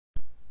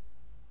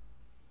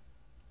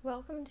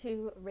Welcome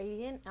to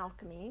Radiant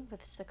Alchemy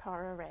with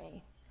Sakara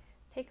Ray.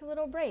 Take a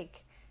little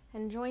break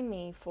and join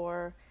me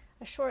for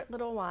a short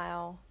little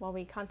while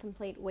we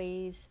contemplate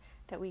ways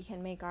that we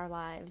can make our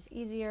lives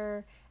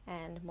easier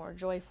and more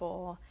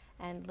joyful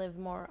and live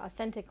more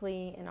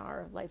authentically in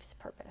our life's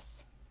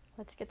purpose.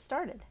 Let's get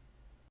started.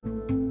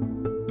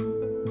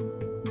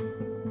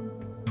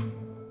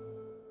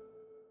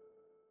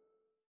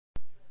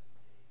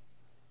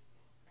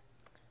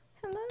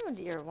 Hello,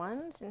 dear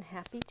ones, and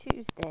happy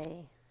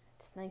Tuesday.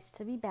 It's nice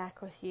to be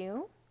back with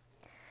you.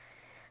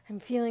 I'm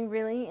feeling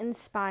really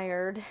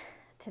inspired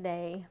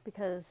today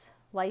because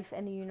life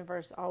and the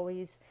universe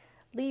always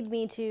lead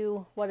me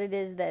to what it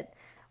is that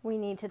we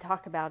need to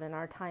talk about in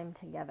our time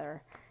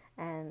together.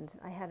 And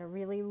I had a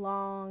really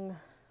long,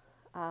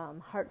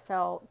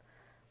 heartfelt,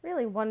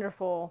 really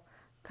wonderful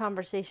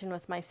conversation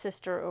with my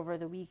sister over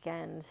the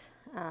weekend.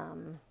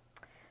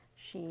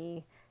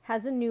 She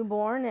has a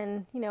newborn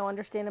and,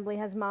 understandably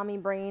has mommy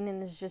brain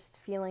and is just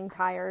feeling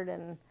tired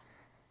and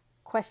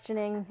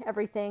questioning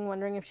everything,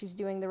 wondering if she's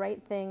doing the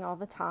right thing all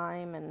the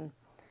time. And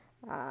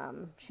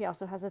she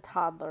also has a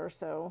toddler,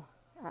 so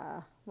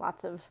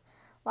lots of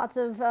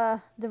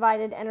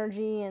divided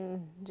energy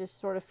and just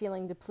sort of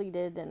feeling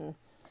depleted. And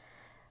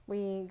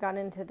we got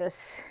into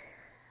this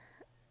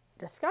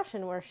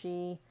discussion where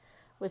she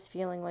was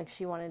feeling like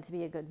she wanted to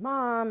be a good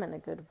mom and a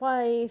good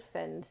wife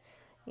and,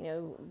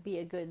 be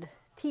a good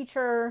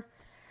teacher.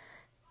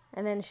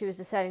 And then she was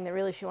deciding that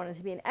really she wanted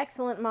to be an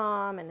excellent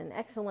mom and an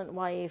excellent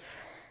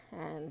wife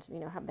and,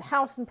 have the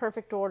house in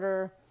perfect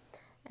order.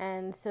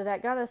 And so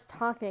that got us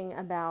talking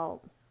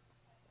about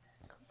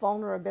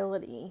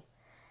vulnerability.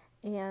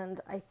 And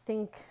I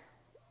think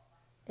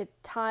it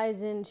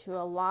ties into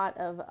a lot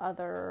of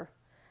other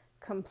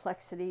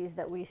complexities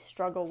that we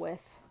struggle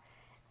with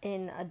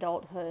in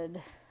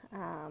adulthood,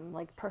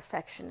 like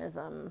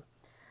perfectionism,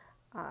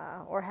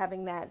 or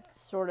having that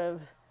sort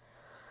of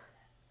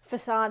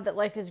facade that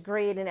life is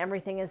great and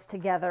everything is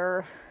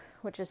together,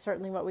 which is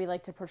certainly what we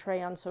like to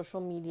portray on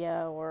social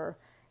media, or,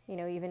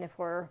 even if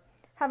we're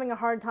having a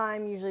hard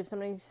time, usually if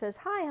somebody says,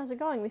 "Hi, how's it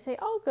going?" we say,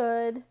 "Oh,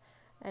 good."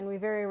 And we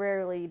very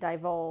rarely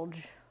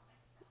divulge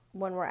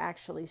when we're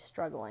actually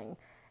struggling.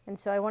 And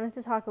so I wanted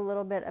to talk a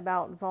little bit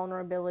about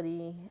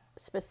vulnerability,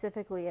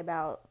 specifically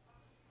about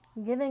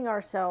giving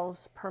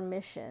ourselves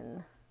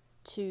permission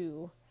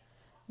to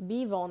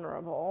be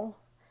vulnerable,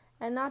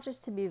 and not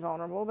just to be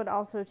vulnerable, but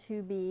also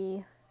to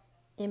be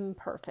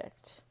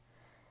imperfect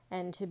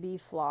and to be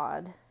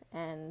flawed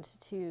and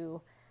to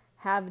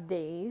have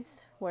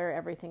days where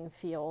everything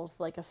feels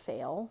like a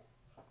fail.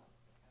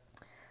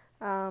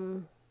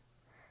 And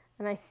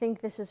I think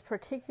this is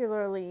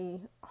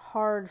particularly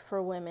hard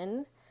for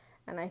women,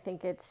 and I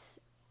think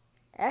it's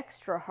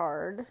extra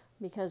hard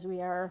because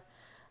we are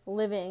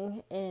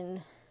living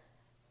in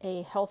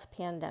a health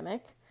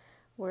pandemic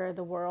where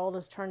the world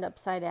is turned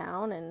upside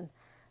down and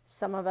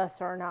some of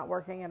us are not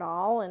working at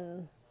all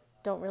and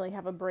don't really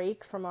have a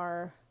break from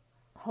our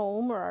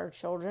home or our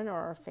children or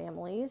our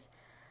families.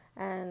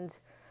 And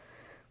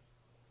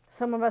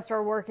some of us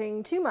are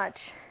working too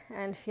much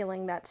and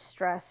feeling that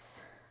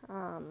stress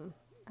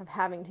of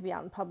having to be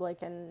out in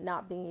public and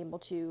not being able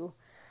to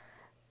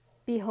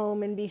be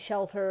home and be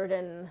sheltered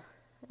and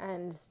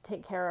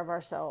take care of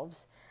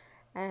ourselves.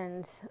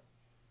 And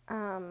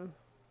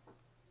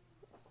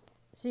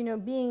so,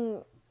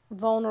 being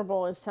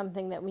vulnerable is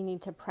something that we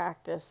need to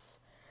practice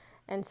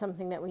and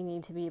something that we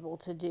need to be able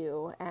to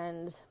do.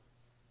 And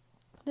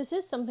this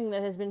is something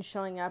that has been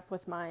showing up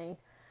with my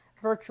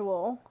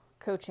virtual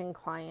coaching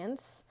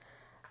clients.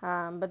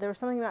 But there was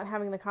something about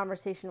having the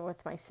conversation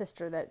with my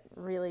sister that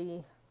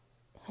really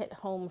hit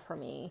home for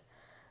me,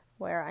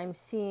 where I'm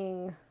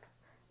seeing,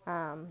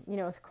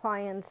 with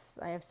clients,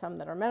 I have some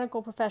that are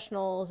medical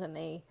professionals and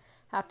they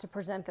have to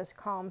present this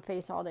calm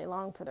face all day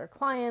long for their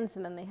clients,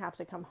 and then they have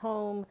to come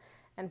home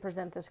and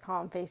present this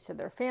calm face to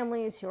their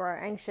families who are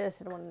anxious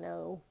and want to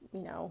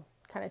know,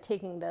 kind of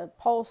taking the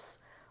pulse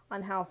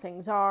on how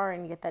things are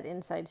and get that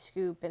inside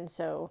scoop. And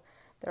so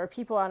there are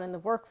people out in the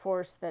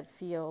workforce that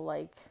feel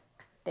like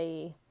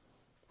they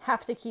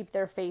have to keep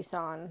their face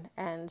on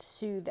and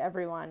soothe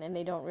everyone, and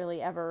they don't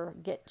really ever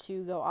get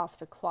to go off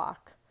the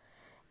clock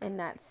in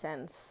that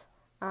sense.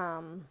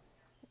 And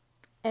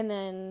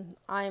then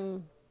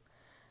I'm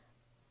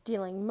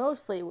dealing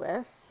mostly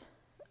with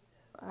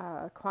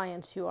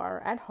clients who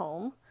are at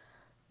home,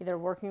 either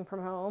working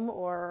from home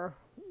or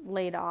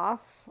laid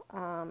off.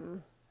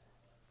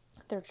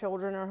 Their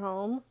children are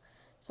home.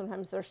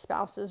 Sometimes their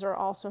spouses are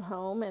also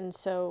home. And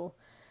so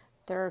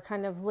they're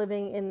kind of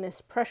living in this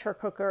pressure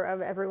cooker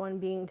of everyone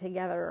being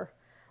together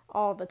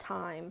all the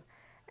time.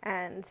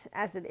 And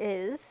as it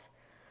is,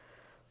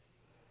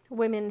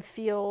 women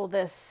feel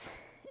this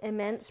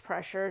immense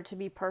pressure to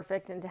be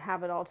perfect and to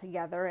have it all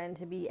together and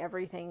to be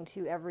everything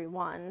to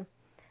everyone.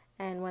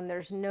 And when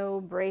there's no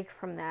break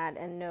from that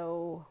and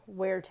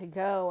nowhere to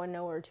go and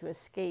nowhere to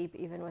escape,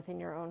 even within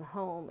your own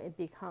home, it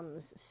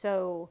becomes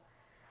so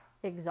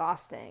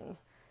exhausting.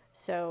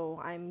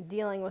 So I'm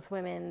dealing with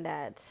women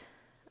that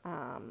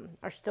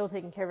are still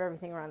taking care of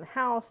everything around the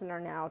house and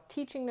are now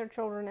teaching their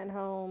children at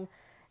home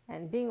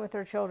and being with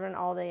their children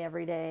all day,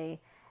 every day,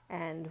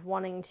 and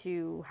wanting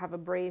to have a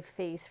brave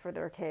face for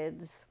their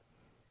kids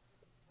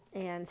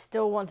and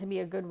still want to be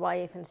a good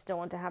wife and still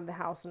want to have the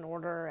house in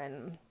order,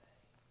 and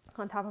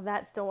on top of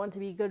that still want to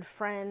be good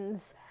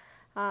friends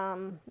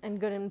and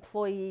good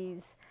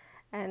employees.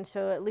 And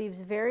so it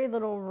leaves very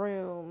little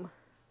room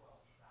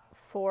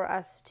for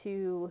us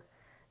to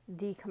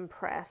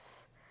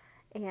decompress.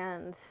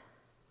 And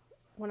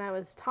when I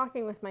was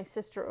talking with my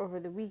sister over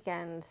the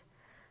weekend,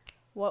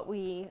 what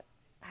we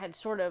had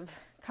sort of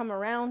come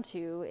around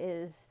to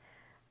is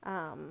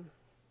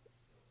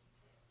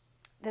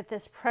that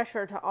this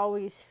pressure to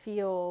always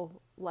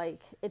feel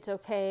like it's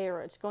okay,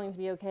 or it's going to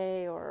be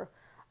okay, or,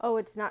 oh,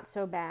 it's not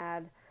so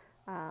bad,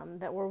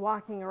 that we're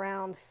walking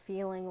around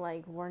feeling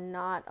like we're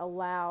not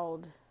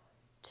allowed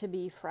to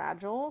be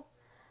fragile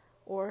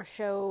or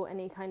show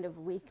any kind of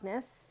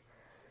weakness,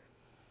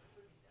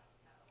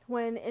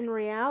 when in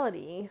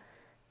reality,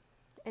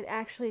 it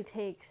actually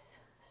takes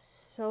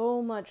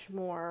so much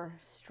more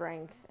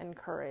strength and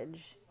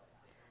courage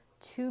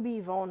to be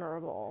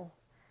vulnerable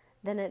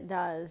than it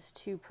does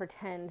to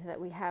pretend that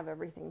we have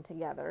everything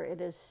together.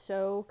 It is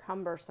so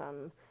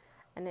cumbersome,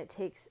 and it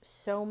takes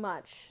so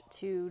much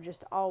to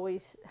just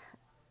always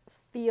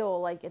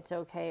feel like it's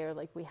okay or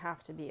like we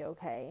have to be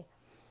okay.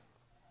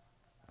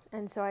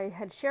 And so I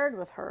had shared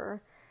with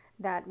her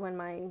that when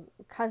my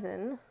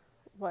cousin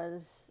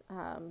was,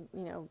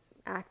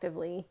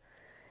 actively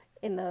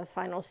in the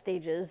final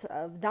stages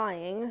of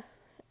dying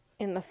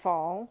in the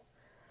fall,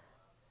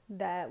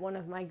 that one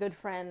of my good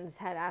friends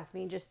had asked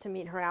me just to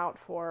meet her out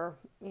for,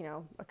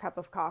 a cup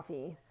of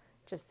coffee,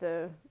 just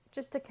to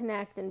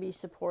connect and be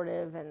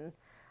supportive. And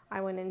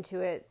I went into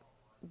it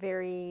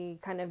very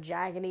kind of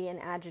jaggedy and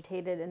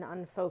agitated and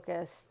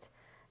unfocused,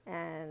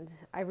 and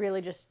I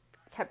really just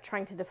kept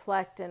trying to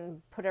deflect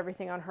and put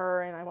everything on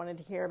her, and I wanted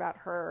to hear about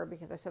her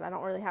because I said, I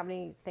don't really have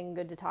anything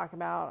good to talk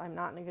about. I'm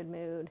not in a good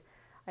mood.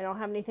 I don't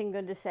have anything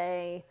good to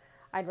say.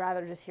 I'd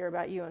rather just hear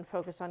about you and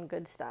focus on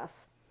good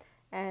stuff.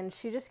 And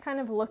she just kind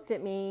of looked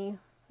at me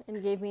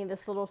and gave me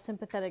this little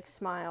sympathetic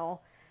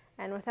smile.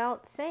 And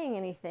without saying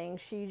anything,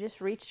 she just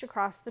reached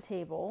across the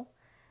table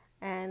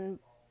and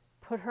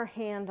put her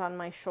hand on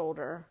my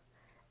shoulder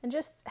and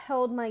just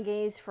held my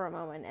gaze for a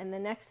moment. And the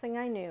next thing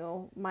I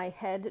knew, my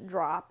head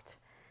dropped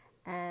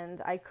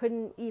and I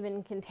couldn't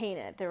even contain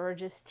it. There were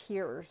just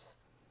tears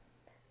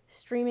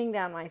streaming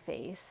down my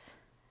face.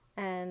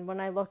 And when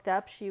I looked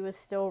up, she was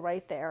still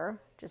right there,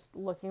 just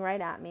looking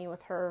right at me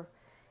with her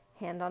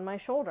hand on my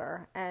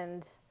shoulder.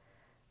 And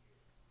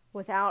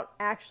without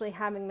actually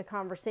having the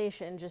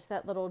conversation, just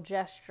that little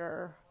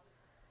gesture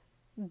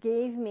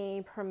gave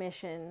me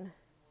permission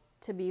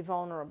to be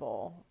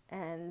vulnerable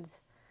and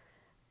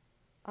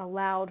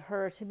allowed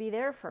her to be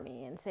there for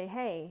me and say,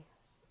 hey,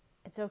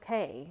 it's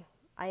okay.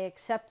 I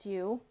accept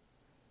you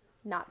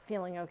not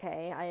feeling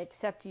okay. I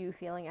accept you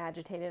feeling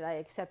agitated. I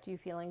accept you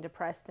feeling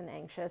depressed and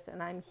anxious,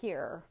 and I'm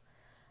here.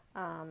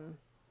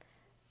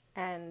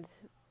 And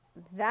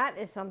that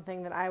is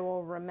something that I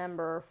will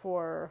remember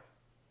for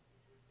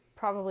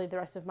probably the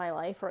rest of my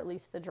life, or at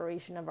least the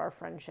duration of our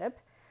friendship,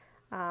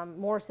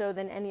 more so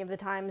than any of the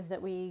times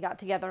that we got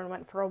together and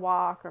went for a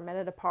walk or met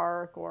at a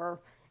park or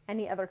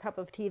any other cup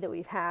of tea that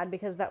we've had,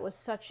 because that was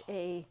such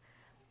a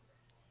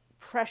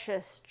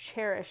precious,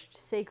 cherished,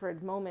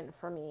 sacred moment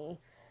for me,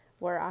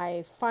 where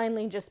I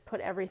finally just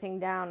put everything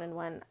down and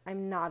went,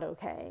 I'm not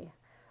okay.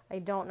 I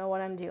don't know what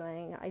I'm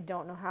doing. I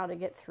don't know how to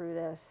get through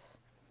this.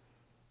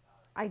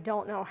 I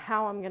don't know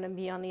how I'm going to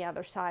be on the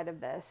other side of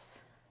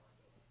this,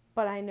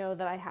 but I know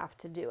that I have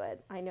to do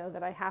it. I know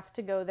that I have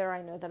to go there.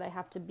 I know that I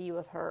have to be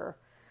with her.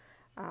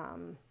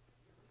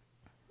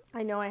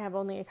 I know I have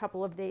only a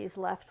couple of days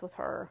left with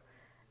her,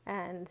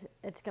 and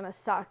it's going to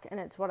suck, and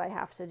it's what I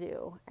have to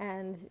do.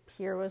 And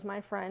here was my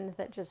friend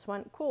that just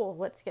went, cool,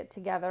 let's get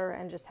together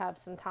and just have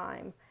some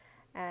time.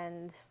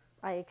 And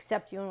I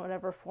accept you in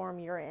whatever form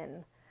you're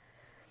in.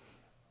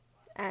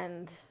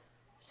 And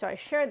so I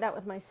shared that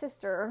with my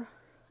sister,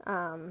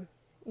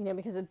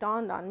 because it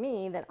dawned on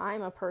me that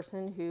I'm a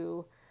person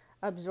who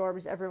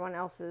absorbs everyone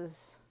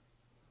else's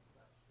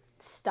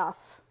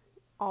stuff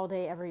all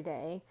day, every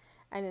day,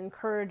 and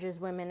encourages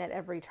women at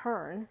every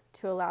turn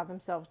to allow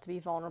themselves to be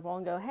vulnerable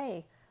and go,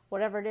 hey,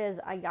 whatever it is,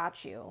 I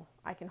got you.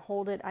 I can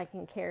hold it. I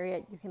can carry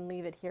it. You can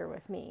leave it here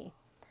with me.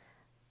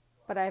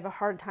 But I have a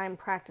hard time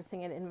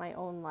practicing it in my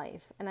own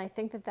life. And I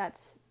think that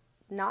that's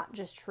not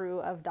just true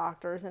of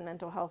doctors and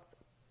mental health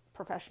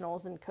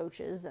professionals and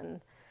coaches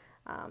and,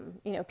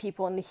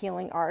 people in the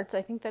healing arts.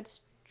 I think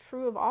that's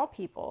true of all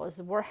people,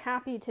 is we're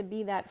happy to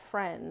be that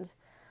friend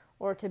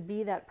or to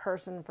be that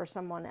person for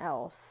someone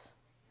else.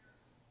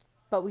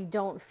 But we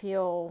don't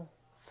feel,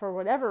 for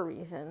whatever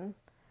reason,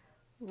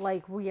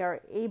 like we are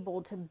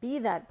able to be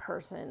that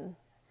person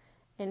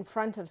in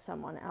front of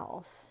someone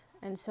else.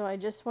 And so I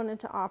just wanted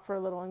to offer a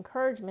little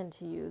encouragement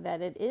to you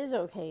that it is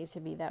okay to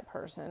be that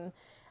person.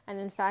 And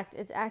in fact,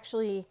 it's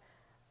actually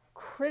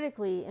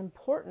critically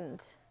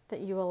important that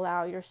you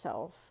allow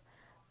yourself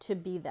to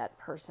be that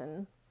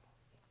person,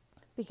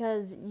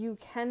 because you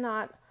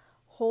cannot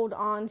hold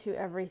on to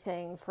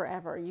everything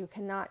forever. You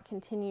cannot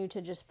continue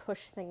to just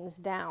push things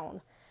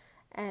down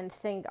and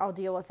think, I'll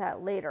deal with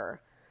that later.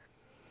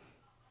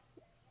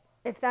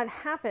 If that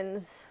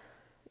happens,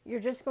 you're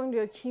just going to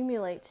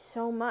accumulate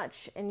so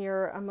much in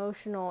your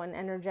emotional and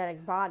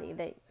energetic body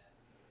that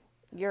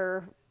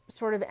your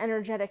sort of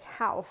energetic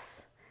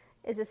house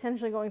is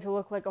essentially going to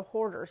look like a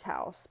hoarder's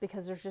house,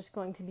 because there's just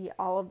going to be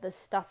all of this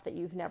stuff that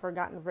you've never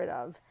gotten rid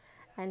of.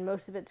 And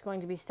most of it's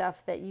going to be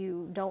stuff that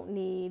you don't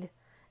need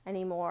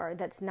anymore,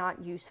 that's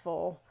not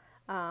useful,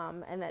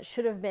 and that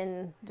should have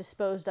been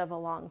disposed of a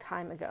long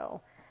time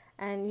ago.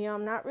 And,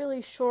 I'm not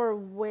really sure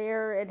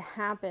where it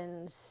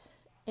happens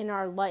in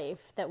our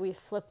life that we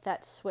flip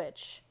that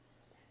switch,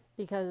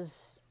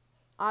 because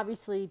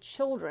obviously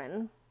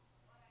children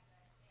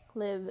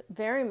live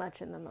very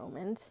much in the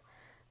moment.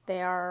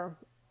 They are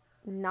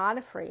not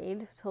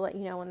afraid to let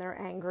you know when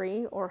they're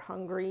angry or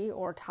hungry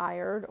or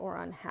tired or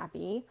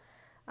unhappy.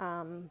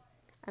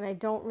 And I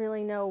don't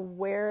really know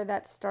where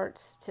that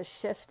starts to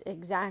shift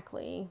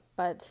exactly,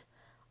 but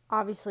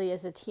obviously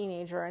as a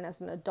teenager and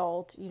as an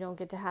adult, you don't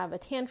get to have a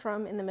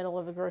tantrum in the middle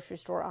of a grocery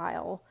store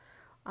aisle,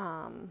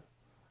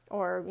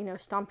 or,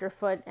 stomp your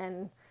foot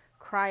and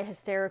cry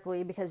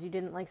hysterically because you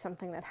didn't like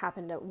something that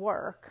happened at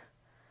work.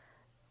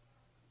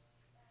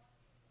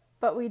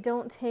 But we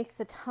don't take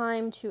the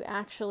time to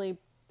actually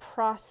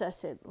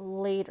process it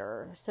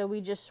later. So we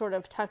just sort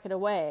of tuck it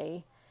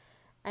away,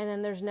 and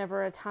then there's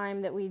never a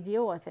time that we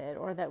deal with it,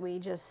 or that we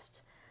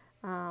just,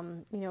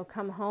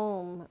 come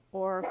home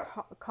or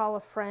call a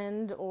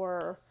friend,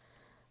 or,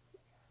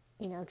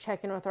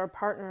 check in with our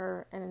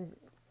partner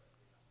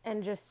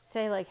and just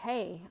say like,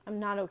 hey, I'm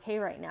not okay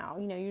right now.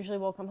 Usually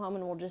we'll come home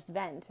and we'll just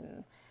vent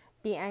and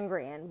be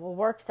angry and, well,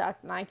 work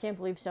sucked and I can't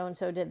believe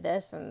so-and-so did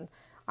this and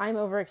I'm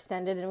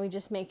overextended, and we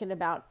just make it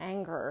about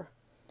anger.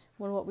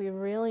 When what we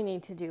really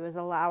need to do is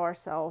allow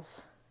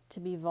ourselves to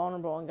be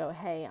vulnerable and go,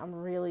 hey, I'm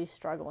really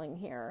struggling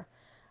here.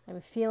 I'm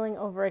feeling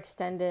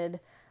overextended.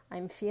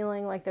 I'm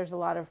feeling like there's a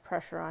lot of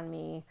pressure on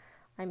me.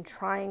 I'm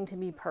trying to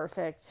be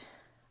perfect.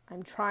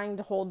 I'm trying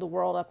to hold the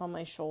world up on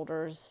my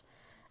shoulders,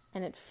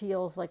 and it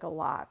feels like a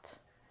lot.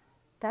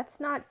 That's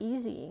not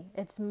easy.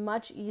 It's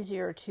much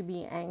easier to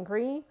be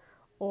angry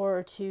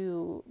or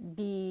to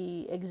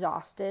be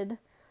exhausted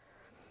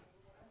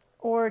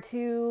or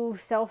to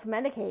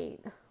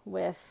self-medicate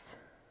with,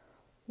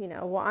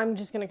 well, I'm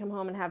just going to come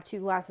home and have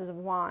 2 glasses of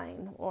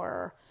wine,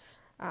 or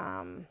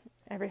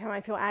every time I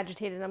feel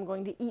agitated, I'm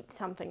going to eat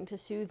something to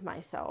soothe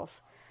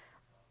myself.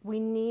 We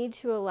need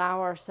to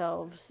allow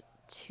ourselves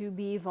to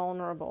be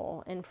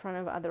vulnerable in front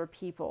of other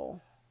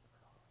people.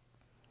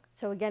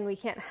 So again, we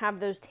can't have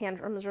those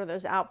tantrums or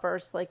those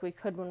outbursts like we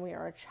could when we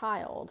are a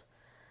child.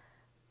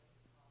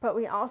 But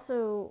we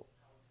also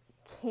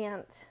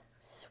can't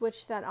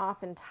switch that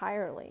off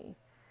entirely.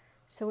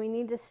 So we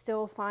need to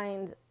still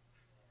find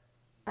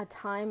a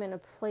time and a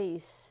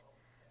place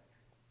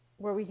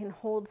where we can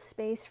hold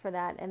space for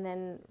that and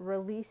then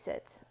release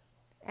it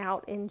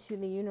out into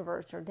the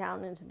universe or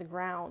down into the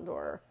ground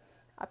or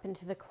up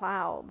into the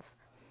clouds,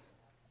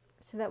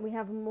 so that we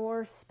have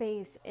more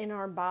space in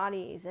our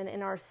bodies and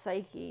in our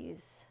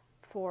psyches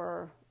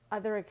for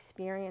other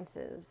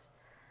experiences.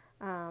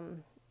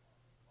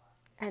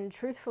 And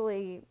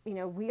truthfully,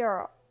 we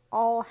are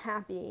all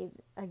happy,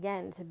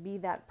 again, to be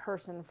that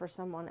person for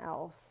someone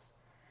else.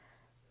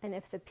 And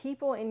if the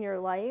people in your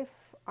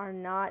life are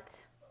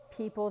not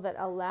people that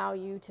allow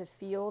you to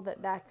feel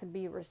that that could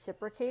be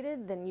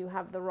reciprocated, then you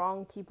have the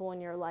wrong people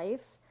in your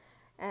life.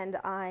 And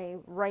I,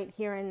 right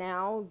here and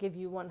now, give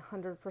you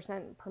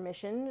 100%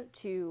 permission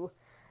to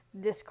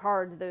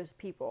discard those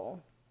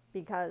people,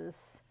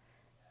 because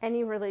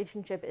any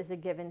relationship is a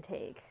give and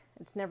take.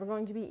 It's never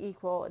going to be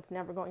equal. It's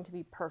never going to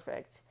be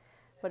perfect.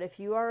 But if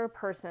you are a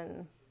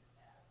person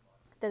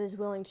that is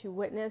willing to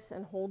witness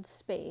and hold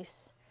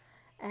space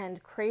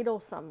and cradle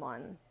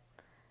someone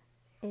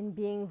in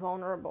being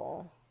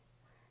vulnerable,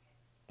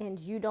 and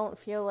you don't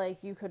feel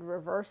like you could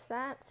reverse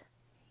that,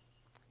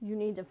 you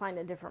need to find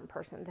a different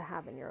person to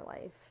have in your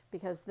life,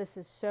 because this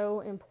is so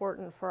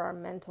important for our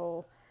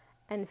mental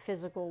and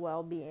physical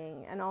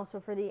well-being, and also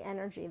for the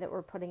energy that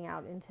we're putting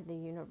out into the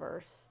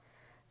universe.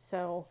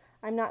 So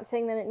I'm not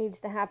saying that it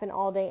needs to happen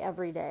all day,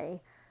 every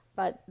day,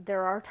 but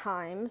there are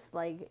times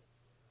like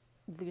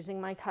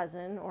losing my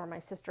cousin or my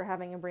sister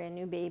having a brand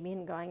new baby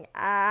and going,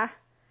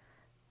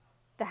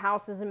 the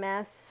house is a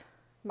mess.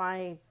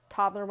 My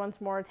toddler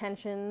wants more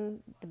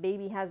attention. The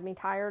baby has me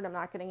tired. I'm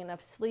not getting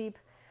enough sleep.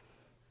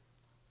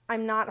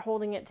 I'm not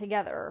holding it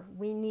together.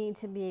 We need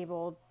to be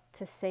able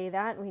to say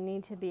that. We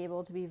need to be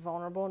able to be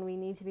vulnerable, and we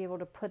need to be able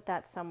to put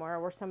that somewhere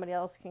where somebody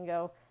else can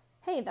go,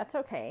 hey, that's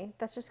okay.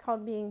 That's just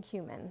called being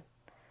human.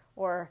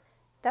 Or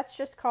that's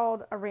just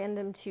called a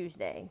random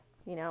Tuesday.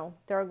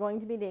 There are going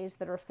to be days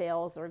that are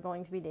fails. There are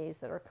going to be days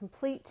that are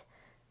complete,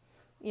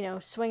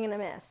 swing and a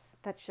miss.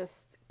 That's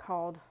just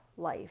called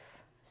life.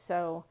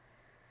 So,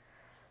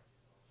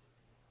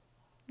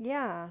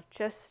 yeah,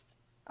 just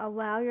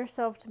allow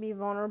yourself to be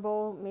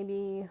vulnerable.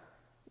 Maybe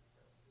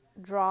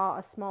draw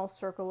a small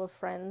circle of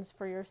friends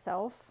for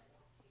yourself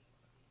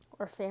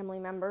or family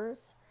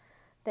members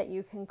that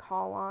you can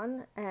call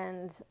on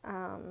and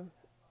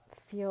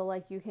feel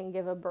like you can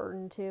give a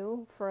burden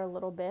to for a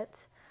little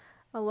bit.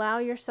 Allow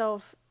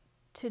yourself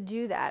to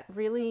do that.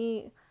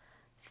 Really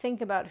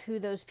think about who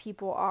those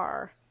people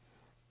are.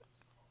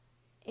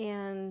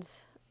 And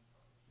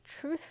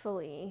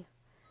truthfully,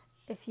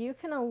 if you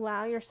can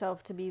allow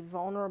yourself to be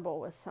vulnerable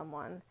with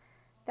someone,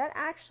 that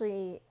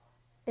actually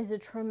is a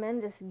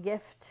tremendous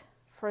gift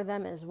for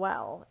them as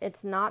well.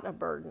 It's not a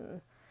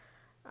burden.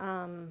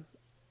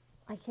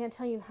 I can't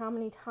tell you how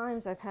many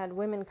times I've had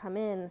women come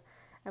in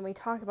and we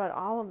talk about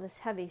all of this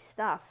heavy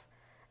stuff.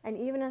 And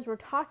even as we're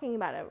talking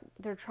about it,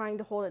 they're trying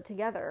to hold it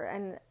together.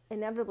 And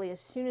inevitably, as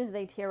soon as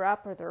they tear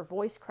up or their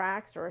voice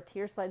cracks or a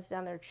tear slides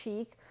down their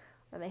cheek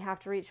or they have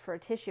to reach for a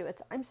tissue,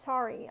 it's, I'm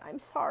sorry.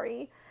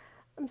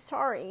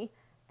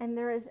 And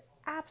there is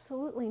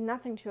absolutely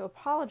nothing to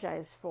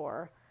apologize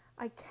for.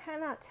 I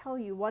cannot tell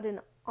you what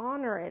an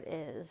honor it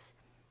is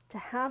to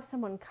have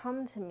someone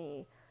come to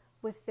me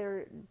with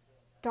their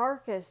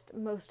darkest,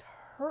 most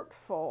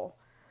hurtful,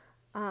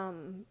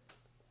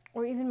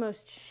 or even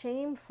most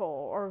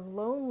shameful or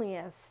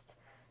loneliest,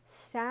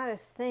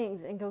 saddest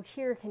things and go,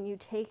 here, can you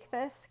take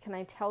this? Can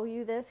I tell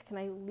you this? Can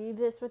I leave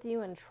this with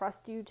you and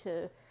trust you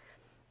to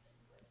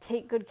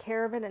take good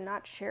care of it and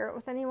not share it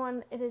with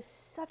anyone? It is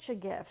such a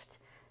gift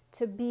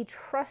to be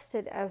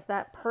trusted as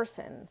that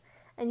person.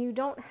 And you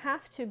don't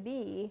have to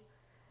be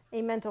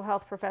a mental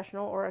health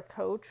professional or a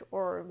coach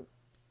or,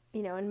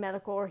 in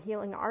medical or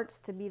healing arts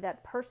to be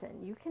that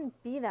person. You can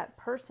be that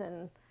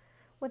person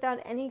without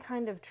any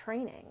kind of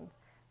training.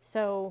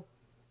 So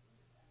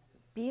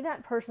be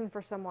that person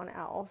for someone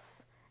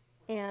else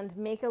and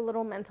make a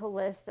little mental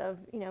list of,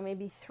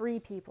 maybe 3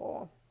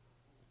 people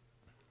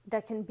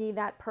that can be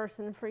that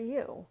person for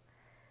you.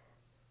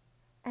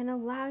 And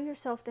allow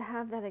yourself to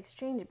have that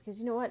exchange,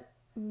 because you know what?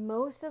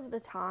 Most of the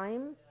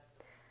time,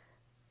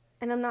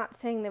 and I'm not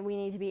saying that we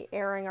need to be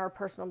airing our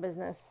personal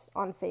business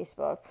on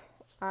Facebook.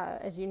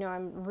 As you know,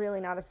 I'm really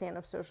not a fan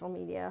of social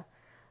media.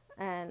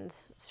 And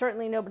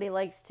certainly nobody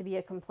likes to be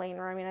a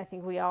complainer. I mean, I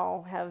think we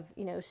all have,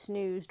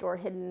 snoozed or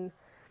hidden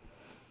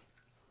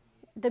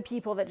the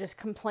people that just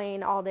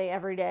complain all day,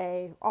 every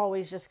day,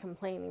 always just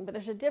complaining. But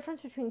there's a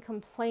difference between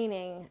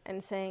complaining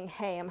and saying,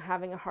 hey, I'm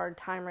having a hard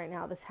time right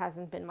now. This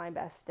hasn't been my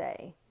best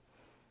day.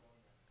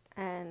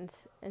 And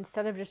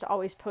instead of just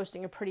always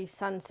posting a pretty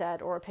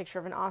sunset or a picture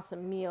of an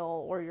awesome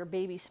meal or your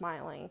baby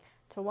smiling,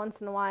 to once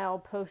in a while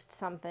post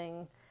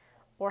something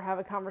or have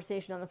a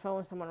conversation on the phone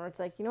with someone where it's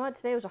like, you know what,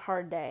 today was a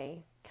hard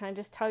day. Can I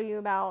just tell you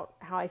about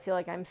how I feel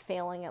like I'm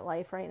failing at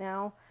life right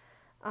now?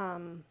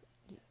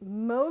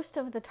 Most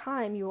of the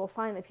time you will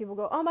find that people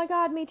go, oh my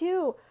God, me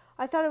too.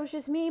 I thought it was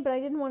just me, but I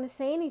didn't want to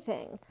say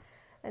anything.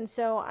 And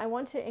so I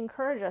want to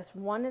encourage us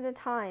one at a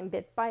time,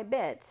 bit by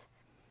bit,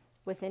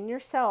 within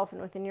yourself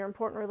and within your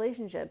important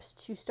relationships,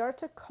 to start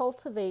to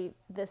cultivate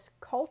this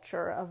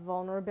culture of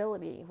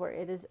vulnerability where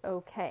it is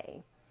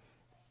okay.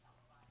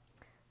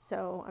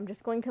 So I'm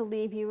just going to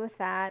leave you with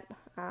that.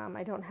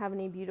 I don't have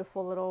any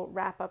beautiful little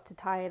wrap up to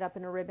tie it up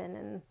in a ribbon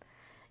and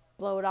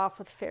blow it off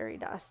with fairy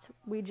dust.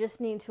 We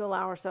just need to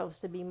allow ourselves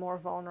to be more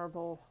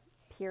vulnerable,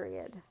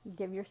 period.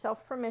 Give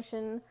yourself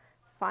permission,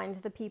 find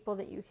the people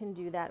that you can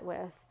do that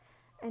with,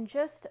 and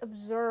just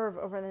observe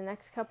over the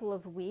next couple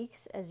of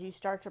weeks as you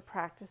start to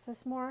practice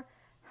this more,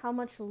 how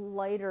much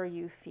lighter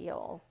you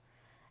feel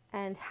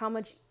and how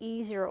much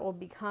easier it will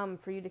become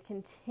for you to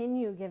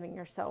continue giving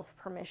yourself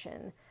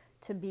permission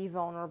to be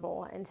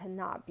vulnerable and to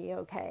not be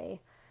okay.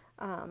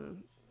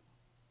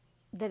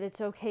 That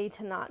it's okay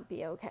to not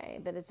be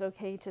okay, that it's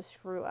okay to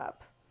screw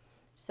up.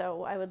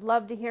 So I would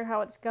love to hear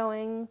how it's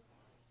going.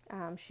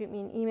 Shoot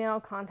me an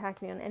email,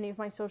 contact me on any of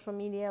my social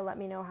media, let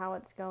me know how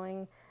it's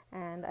going,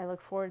 and I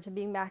look forward to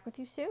being back with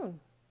you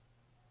soon.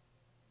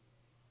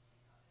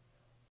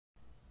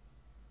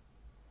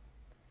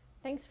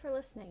 Thanks for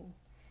listening.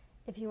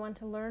 If you want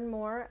to learn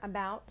more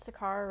about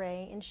Sakara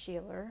Ray and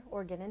Sheeler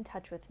or get in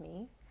touch with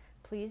me,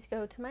 please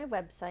go to my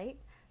website,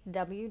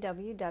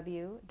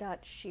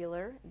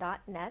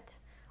 www.sheeler.net,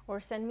 or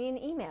send me an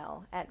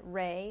email at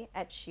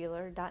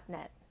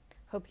ray@sheeler.net.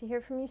 Hope to hear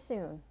from you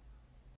soon.